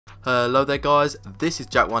Hello there guys, this is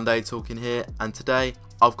Jack One Day talking here, and today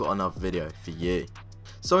I've got another video for you.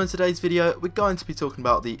 So in today's video we're going to be talking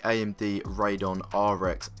about the AMD Radeon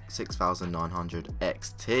RX 6900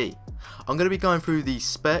 XT. I'm going to be going through the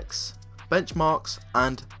specs, benchmarks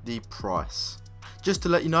and the price. Just to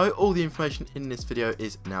let you know, all the information in this video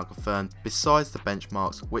is now confirmed besides the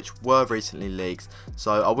benchmarks which were recently leaked,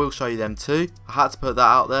 so I will show you them too. I had to put that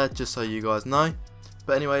out there just so you guys know.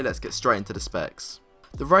 But anyway, let's get straight into the specs.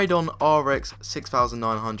 The Radeon RX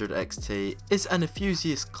 6900 XT is an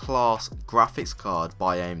enthusiast-class graphics card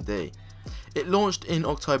by AMD. It launched in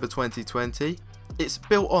October 2020. It's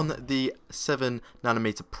built on the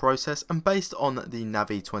 7nm process and based on the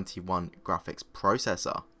Navi 21 graphics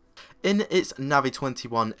processor. In its Navi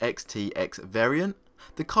 21 XTX variant,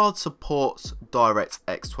 the card supports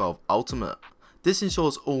DirectX 12 Ultimate. This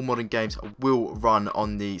ensures all modern games will run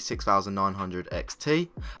on the 6900 XT.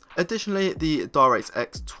 Additionally, the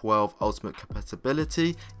DirectX 12 Ultimate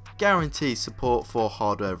compatibility guarantees support for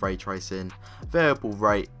hardware ray tracing, variable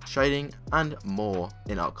rate shading and more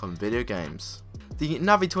in upcoming video games. The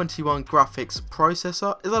Navi 21 graphics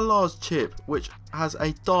processor is a large chip which has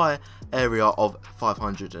a die area of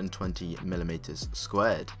 520mm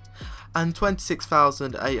squared and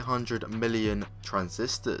 26,800 million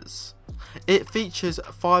transistors. It features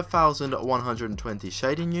 5,120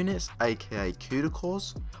 shading units, aka CUDA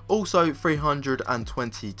cores, also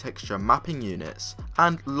 320 texture mapping units,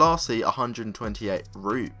 and lastly 128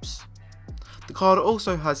 ROOPs. The card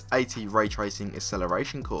also has 80 ray tracing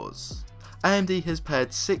acceleration cores. AMD has paired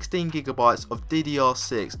 16GB of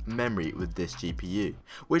DDR6 memory with this GPU,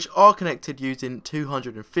 which are connected using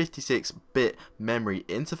 256-bit memory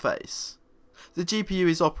interface. The GPU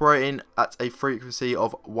is operating at a frequency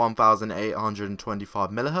of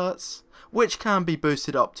 1825MHz, which can be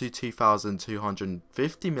boosted up to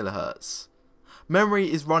 2250MHz.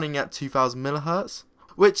 Memory is running at 2000MHz,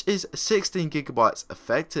 which is 16GB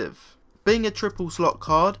effective. Being a triple slot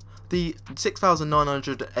card, the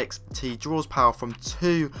 6900 XT draws power from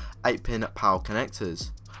two 8-pin power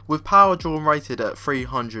connectors, with power drawn rated at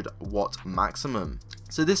 300 watt maximum.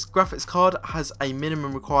 So this graphics card has a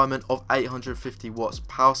minimum requirement of 850 watts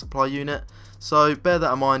power supply unit, so bear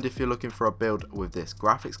that in mind if you're looking for a build with this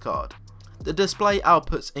graphics card. The display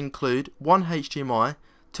outputs include one HDMI,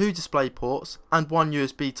 two display ports and one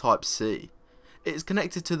USB Type-C. It is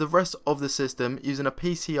connected to the rest of the system using a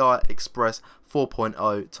PCI Express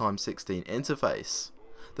 4.0x16 interface.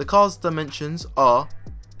 The card's dimensions are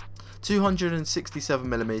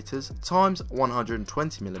 267mm times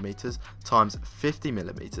 120mm times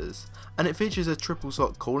 50mm, and it features a triple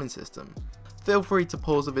slot cooling system. Feel free to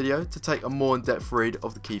pause the video to take a more in-depth read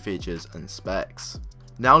of the key features and specs.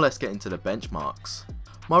 Now let's get into the benchmarks.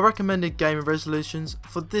 My recommended gaming resolutions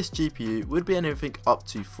for this GPU would be anything up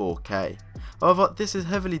to 4K. However, this is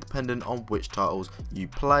heavily dependent on which titles you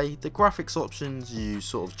play, the graphics options you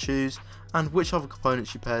sort of choose, and which other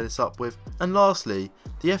components you pair this up with, and lastly,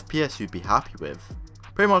 the FPS you'd be happy with.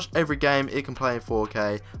 Pretty much every game it can play in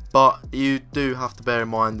 4K, but you do have to bear in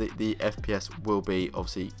mind that the FPS will be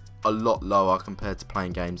obviously a lot lower compared to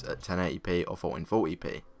playing games at 1080p or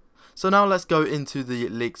 1440p. So now let's go into the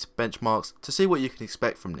leaked benchmarks to see what you can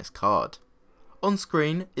expect from this card. On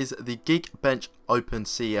screen is the Geekbench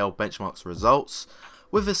OpenCL benchmarks results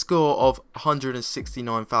with a score of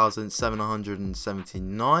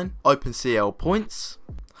 169,779 OpenCL points.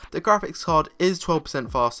 The graphics card is 12%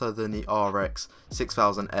 faster than the RX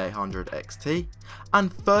 6800 XT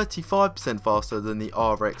and 35% faster than the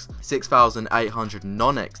RX 6800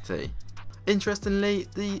 non-XT. Interestingly,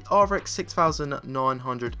 the RX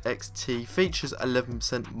 6900 XT features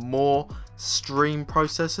 11% more stream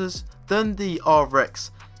processors than the RX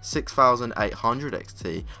 6800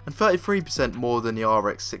 XT and 33% more than the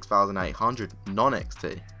RX 6800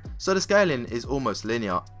 non-XT. So the scaling is almost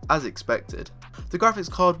linear as expected. The graphics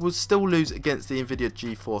card would still lose against the Nvidia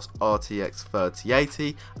GeForce RTX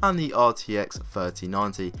 3080 and the RTX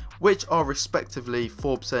 3090, which are respectively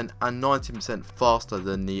 4% and 19% faster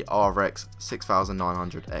than the RX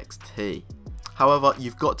 6900 XT. However,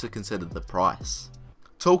 you've got to consider the price.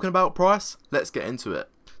 Talking about price, let's get into it.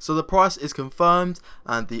 So the price is confirmed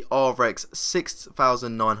and the RX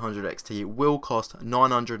 6900 XT will cost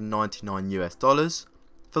 $999 US.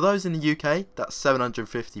 For those in the UK, that's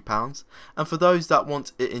 £750, and for those that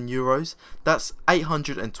want it in euros, that's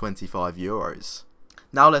 €825.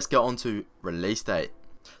 Now let's get on to release date.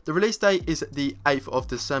 The release date is the 8th of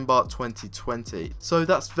December 2020, so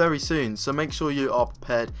that's very soon, so make sure you are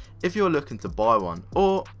prepared if you're looking to buy one,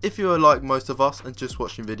 or if you're like most of us and just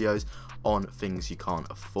watching videos on things you can't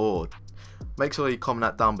afford. Make sure you comment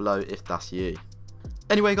that down below if that's you.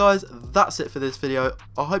 Anyway guys, that's it for this video.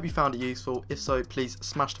 I hope you found it useful. If so, please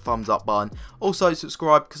smash the thumbs up button. Also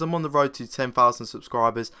subscribe, because I'm on the road to 10,000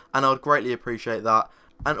 subscribers and I would greatly appreciate that.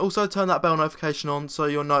 And also turn that bell notification on so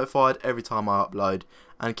you're notified every time I upload,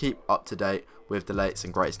 and keep up to date with the latest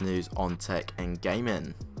and greatest news on tech and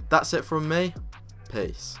gaming. That's it from me.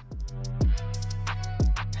 Peace.